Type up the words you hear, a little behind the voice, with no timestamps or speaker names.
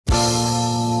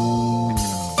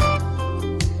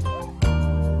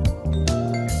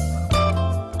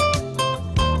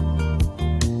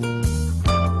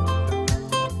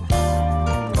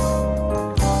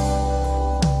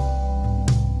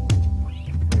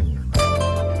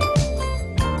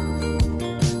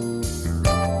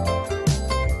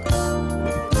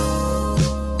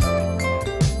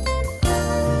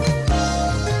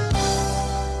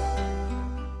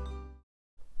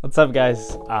What's up,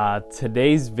 guys?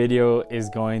 Today's video is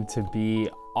going to be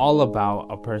all about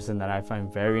a person that I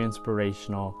find very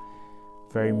inspirational,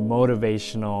 very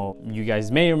motivational. You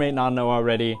guys may or may not know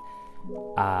already,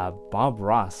 Bob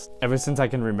Ross. Ever since I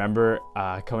can remember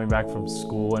coming back from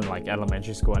school and like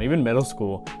elementary school and even middle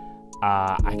school,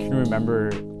 I can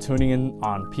remember tuning in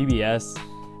on PBS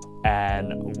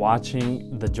and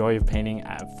watching The Joy of Painting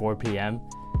at 4 p.m.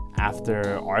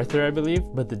 after Arthur, I believe,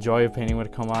 but The Joy of Painting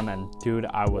would come on, and dude,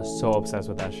 I was so obsessed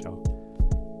with that show.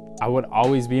 I would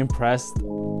always be impressed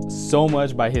so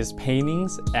much by his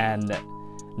paintings, and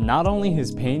not only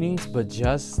his paintings, but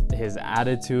just his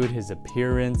attitude, his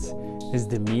appearance, his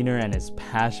demeanor, and his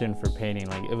passion for painting.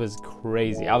 Like, it was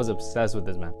crazy. I was obsessed with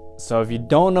this man. So if you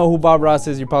don't know who Bob Ross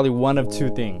is, you're probably one of two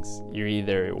things. You're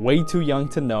either way too young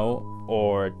to know,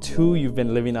 or two, you've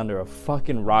been living under a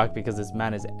fucking rock, because this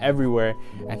man is everywhere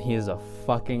and he is a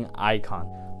fucking icon.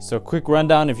 So quick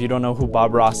rundown if you don't know who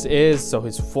Bob Ross is. So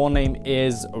his full name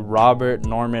is Robert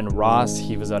Norman Ross.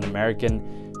 He was an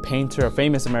American painter, a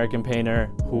famous American painter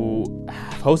who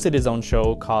hosted his own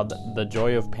show called The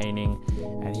Joy of Painting,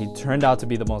 and he turned out to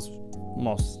be the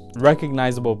most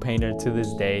recognizable painter to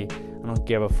this day. I don't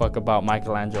give a fuck about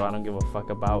Michelangelo. I don't give a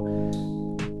fuck about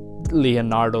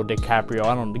Leonardo DiCaprio.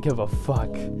 I don't give a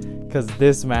fuck, because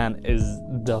this man is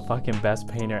the fucking best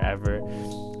painter ever.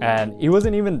 And he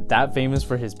wasn't even that famous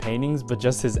for his paintings, but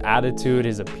just his attitude,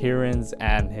 his appearance,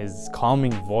 and his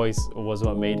calming voice was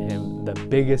what made him the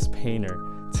biggest painter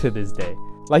to this day.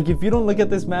 Like, if you don't look at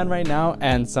this man right now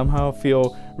and somehow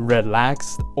feel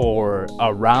relaxed or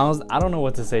aroused, I don't know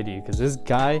what to say to you, because this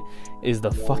guy is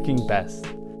the fucking best.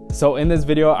 So in this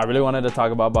video, I really wanted to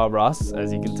talk about Bob Ross.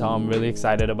 As you can tell, I'm really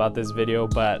excited about this video,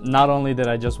 but not only did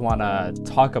I just want to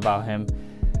talk about him,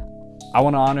 I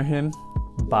want to honor him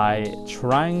by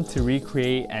trying to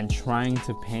recreate and trying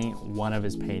to paint one of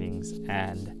his paintings.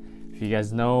 And if you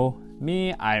guys know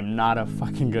me, I'm not a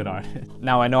fucking good artist.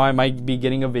 Now, I know I might be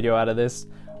getting a video out of this,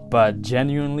 but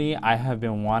genuinely, I have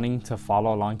been wanting to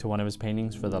follow along to one of his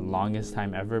paintings for the longest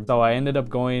time ever. So I ended up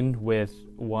going with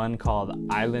one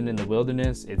called Island in the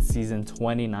Wilderness. It's season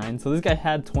 29. So this guy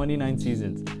had 29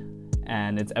 seasons,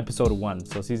 and it's episode 1.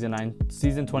 So season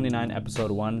 29,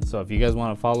 episode 1. So if you guys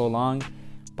want to follow along,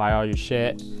 buy all your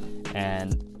shit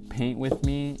and paint with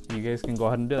me, you guys can go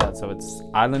ahead and do that. So it's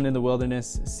Island in the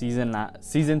Wilderness,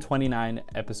 season 29,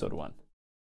 episode 1.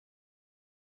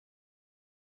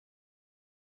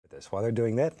 While they're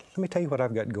doing that, let me tell you what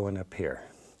I've got going up here.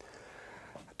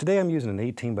 Today I'm using an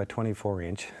 18 by 24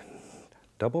 inch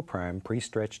double prime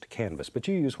pre-stretched canvas, but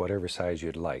you use whatever size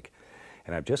you'd like.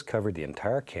 And I've just covered the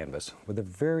entire canvas with a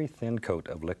very thin coat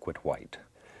of liquid white.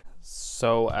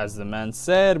 So as the man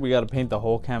said, we got to paint the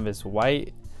whole canvas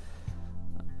white.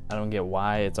 I don't get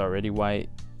why it's already white,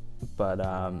 but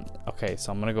okay,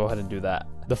 so I'm gonna go ahead and do that.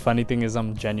 The funny thing is,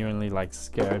 I'm genuinely like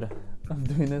scared of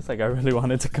doing this. Like, I really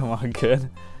want it to come out good.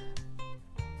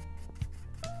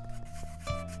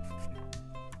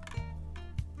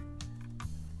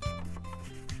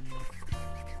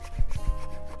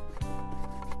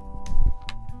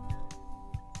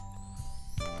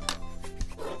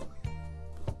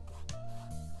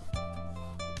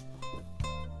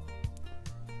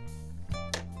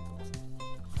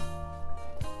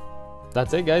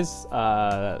 That's it, guys.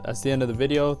 That's the end of the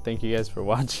video. Thank you guys for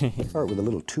watching. Start with a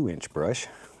little 2-inch brush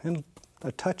and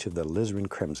a touch of the alizarin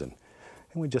crimson.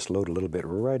 And we just load a little bit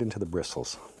right into the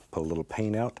bristles. Pull a little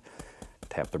paint out,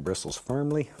 tap the bristles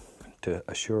firmly to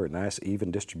assure a nice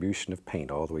even distribution of paint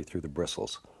all the way through the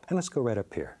bristles. And let's go right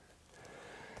up here.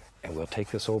 And we'll take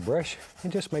this old brush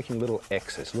and just making little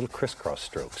X's, little crisscross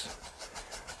strokes.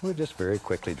 We'll just very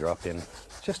quickly drop in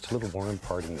just a little warm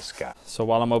part in the sky. So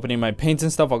while I'm opening my paints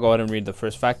and stuff, I'll go ahead and read the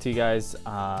first fact to you guys.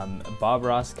 Bob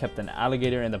Ross kept an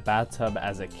alligator in the bathtub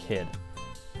as a kid.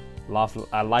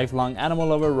 A lifelong animal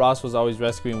lover, Ross was always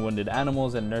rescuing wounded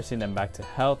animals and nursing them back to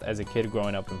health. As a kid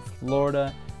growing up in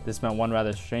Florida, this meant one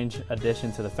rather strange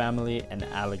addition to the family, an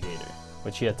alligator,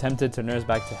 which he attempted to nurse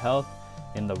back to health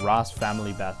in the Ross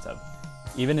family bathtub.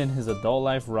 Even in his adult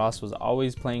life, Ross was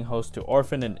always playing host to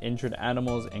orphaned and injured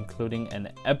animals, including an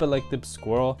epileptic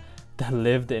squirrel that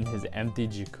lived in his empty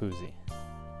jacuzzi.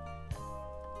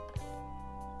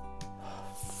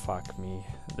 Fuck me.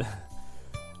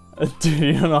 Dude,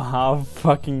 you don't know how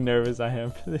fucking nervous I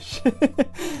am for this shit.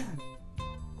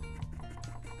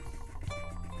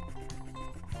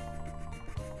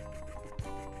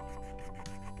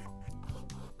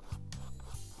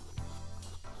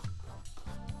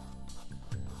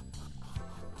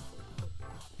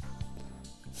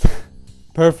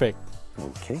 Perfect.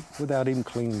 Okay, without even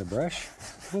cleaning the brush,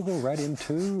 we'll go right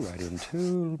into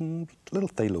little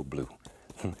phthalo blue.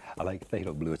 I like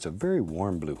phthalo blue. It's a very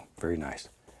warm blue, very nice.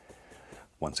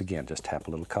 Once again, just tap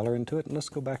a little color into it, and let's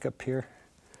go back up here.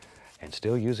 And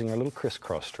still using our little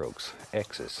crisscross strokes,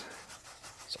 X's.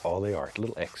 That's all they are,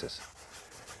 little X's.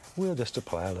 We'll just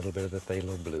apply a little bit of the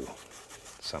phthalo blue,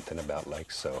 something about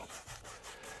like so.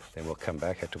 Then we'll come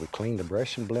back after we clean the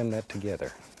brush and blend that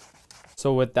together.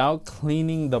 So without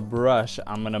cleaning the brush,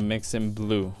 I'm gonna mix in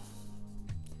blue.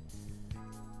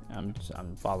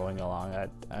 I'm following along.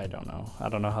 I don't know. I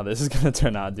don't know how this is gonna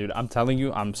turn out, dude. I'm telling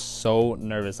you, I'm so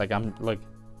nervous. Like I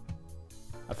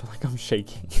feel like I'm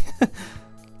shaking.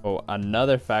 Oh,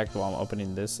 another fact while I'm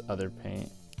opening this other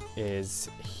paint is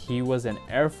he was an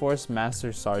Air Force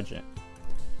Master Sergeant.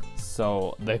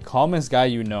 So the calmest guy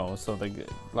you know. So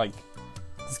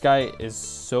this guy is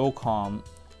so calm.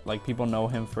 Like people know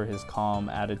him for his calm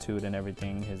attitude and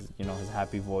everything, his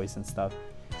happy voice and stuff.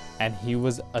 And he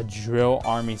was a drill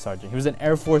army sergeant. He was an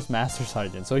Air Force Master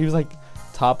Sergeant. So he was like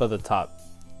top of the top.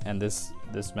 And this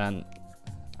man,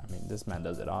 I mean, this man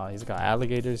does it all. He's got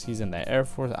alligators. He's in the Air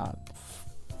Force.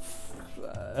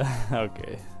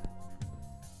 Okay.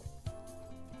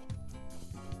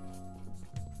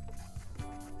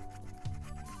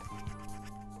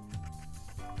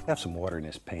 Have some water in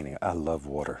this painting. I love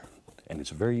water, and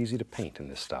it's very easy to paint in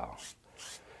this style.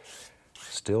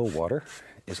 Still water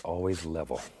is always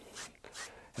level,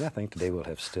 and I think today we'll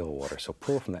have still water. So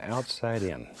pull from the outside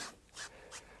in,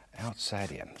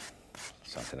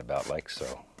 something about like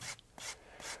so.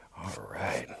 All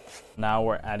right. Now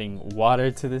we're adding water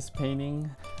to this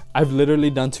painting. I've literally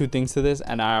done 2 things to this,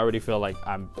 and I already feel like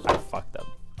I fucked up.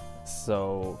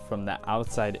 So from the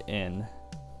outside in.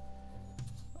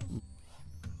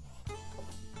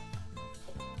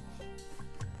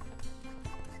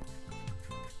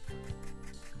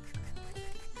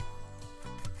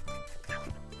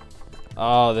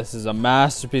 Oh, this is a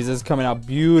masterpiece. This is coming out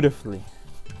beautifully.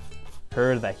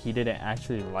 Heard that he didn't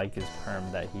actually like his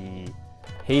perm, that he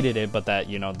hated it, but that,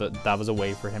 you know, that was a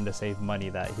way for him to save money,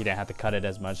 that he didn't have to cut it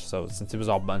as much. So since it was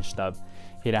all bunched up,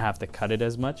 he didn't have to cut it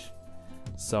as much.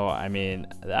 So, I mean,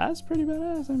 that's pretty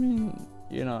badass. I mean,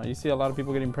 you know, you see a lot of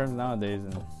people getting perms nowadays,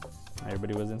 and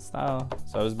everybody was in style.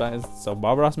 So it was bad. So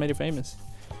Bob Ross made it famous.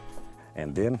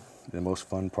 And then the most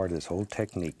fun part of this whole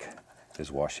technique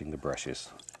is washing the brushes.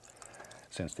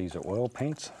 Since these are oil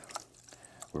paints,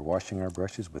 we're washing our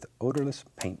brushes with odorless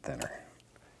paint thinner.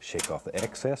 Shake off the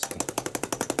excess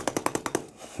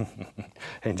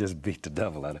and just beat the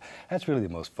devil out of it. That's really the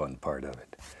most fun part of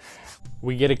it.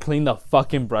 We get to clean the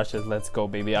fucking brushes. Let's go,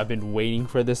 baby. I've been waiting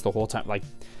for this the whole time. Like,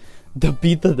 to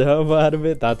beat the devil out of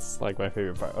it, that's like my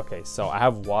favorite part. Okay, so I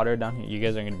have water down here. You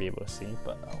guys aren't gonna be able to see,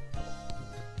 but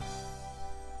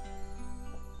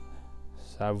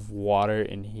so I have water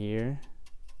in here.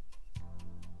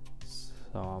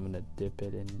 So I'm gonna dip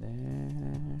it in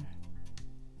there.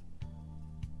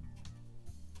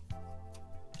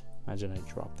 Imagine I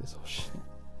drop this whole shit.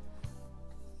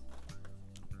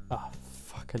 Oh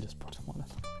fuck, I just poured some water.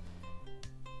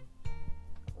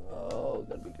 Oh,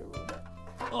 gotta be careful with that.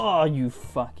 Oh, you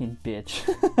fucking bitch.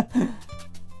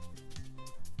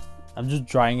 I'm just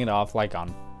drying it off like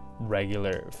on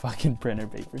regular fucking printer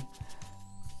paper.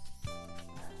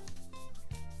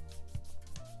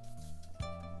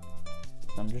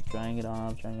 I'm just drying it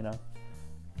off,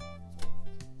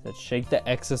 Let's shake the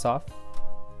excess off.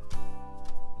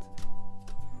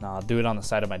 Nah, I'll do it on the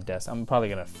side of my desk. I'm probably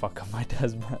gonna fuck up my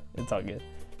desk, but it's all good.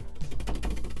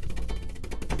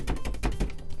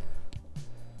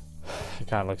 It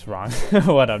kind of looks wrong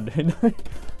what I'm doing.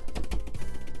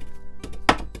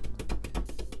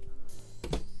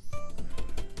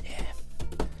 Yeah.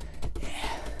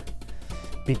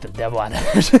 Beat the devil out of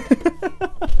it.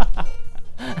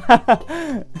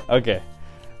 Okay,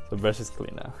 so brush is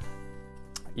clean now.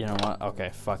 You know what? Okay,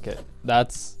 fuck it.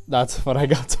 That's what I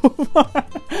got so far.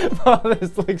 Oh,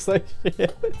 this looks like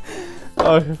shit.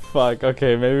 Oh fuck.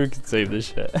 Okay, maybe we can save this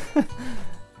shit.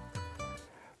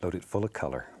 Load it full of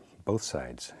color, both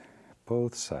sides,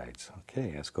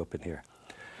 Okay, let's go up in here.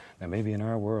 Now maybe in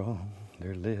our world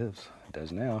there lives, it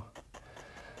does now,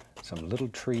 some little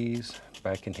trees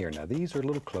back in here. Now these are a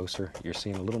little closer. You're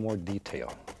seeing a little more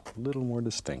detail, a little more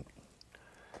distinct.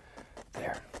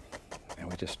 There, and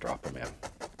we just drop them in.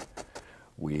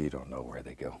 We don't know where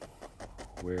they go,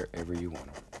 wherever you want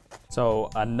them. So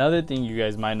another thing you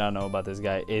guys might not know about this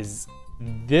guy is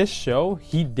this show,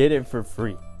 he did it for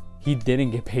free. He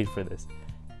didn't get paid for this.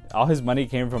 All his money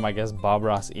came from, I guess, Bob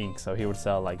Ross Inc. So he would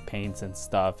sell like paints and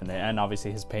stuff, and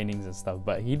obviously his paintings and stuff,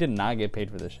 but he did not get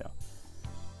paid for this show.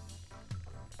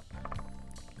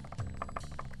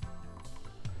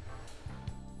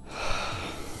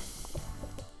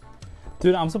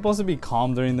 Dude, I'm supposed to be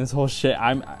calm during this whole shit.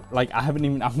 I'm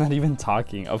not even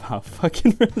talking about how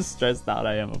fucking stressed out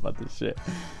I am about this shit.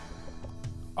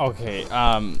 Okay,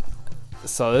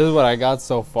 so this is what I got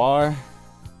so far.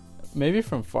 Maybe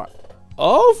from far.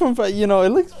 Oh, from far, you know, it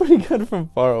looks pretty good from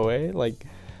far away. Like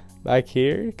back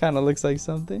here, kind of looks like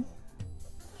something.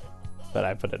 But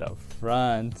I put it up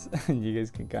front, and you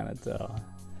guys can kind of tell.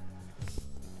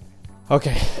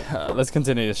 Okay, let's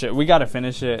continue this shit. We gotta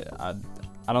finish it.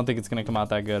 I don't think it's gonna come out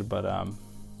that good, but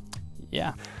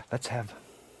yeah. Let's have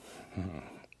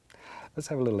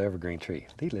a little evergreen tree.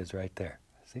 The lid's right there.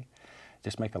 See?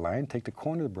 Just make a line, take the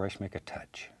corner of the brush, make a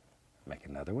touch. Make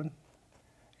another one,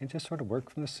 and just sort of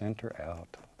work from the center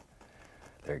out.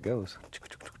 There it goes.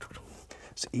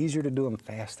 It's easier to do them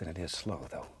fast than it is slow,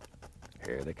 though.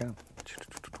 Here they come.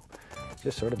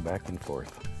 Just sort of back and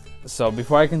forth. So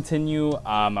before I continue,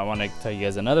 I want to tell you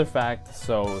guys another fact.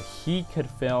 So he could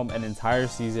film an entire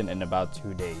season in about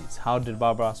 2 days. How did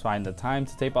Bob Ross find the time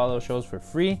to tape all those shows for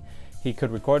free? He could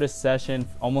record a session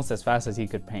almost as fast as he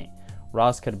could paint.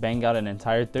 Ross could bang out an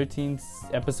entire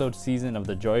 13-episode season of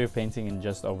The Joy of Painting in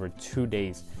just over 2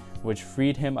 days, which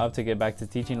freed him up to get back to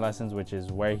teaching lessons, which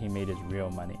is where he made his real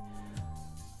money.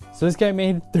 So this guy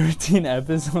made 13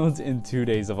 episodes in 2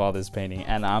 days of all this painting,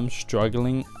 and I'm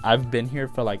struggling. I've been here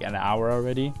for like an hour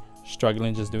already,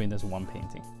 struggling just doing this one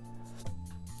painting.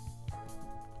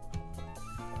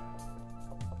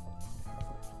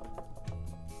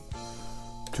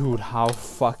 Dude, how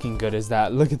fucking good is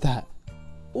that? Look at that.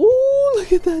 Ooh,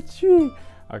 look at that tree.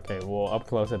 Okay, well, up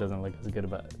close it doesn't look as good,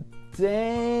 but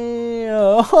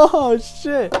damn. Oh,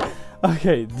 shit.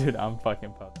 Okay, dude, I'm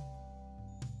fucking pumped.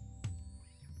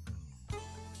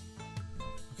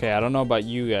 Okay, I don't know about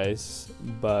you guys,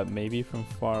 but maybe from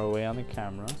far away on the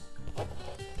camera,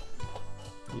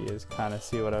 you guys kind of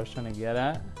see what I was trying to get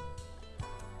at.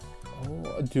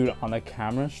 Oh, dude, on the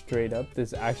camera straight up,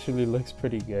 this actually looks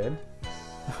pretty good.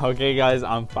 Okay, guys,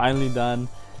 I'm finally done.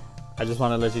 I just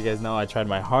want to let you guys know I tried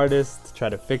my hardest to try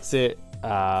to fix it.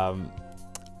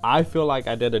 I feel like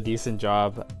I did a decent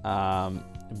job,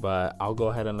 but I'll go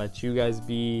ahead and let you guys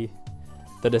be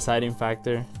the deciding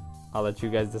factor. I'll let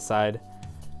you guys decide.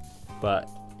 But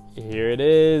here it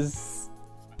is.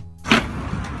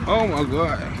 Oh my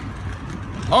god.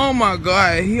 Oh my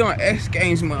god, he on X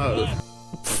Games mode.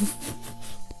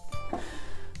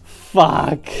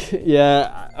 Fuck.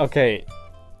 Yeah, okay.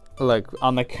 Look,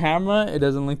 on the camera, it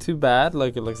doesn't look too bad.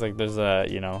 Look, it looks like there's a,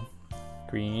 you know,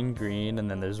 green, and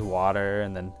then there's water,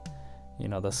 and then, you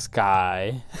know, the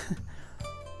sky.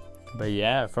 But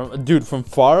yeah, from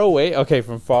far away, okay,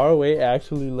 from far away, it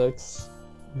actually looks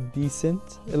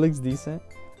decent. It looks decent.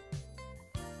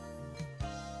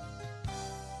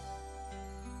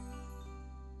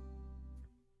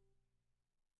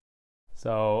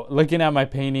 So looking at my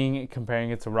painting, comparing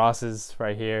it to Ross's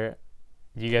right here,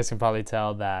 you guys can probably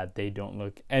tell that they don't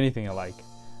look anything alike.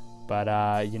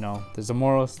 But you know, there's a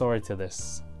moral story to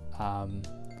this.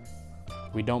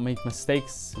 We don't make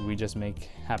mistakes, we just make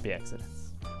happy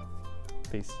accidents.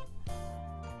 Peace.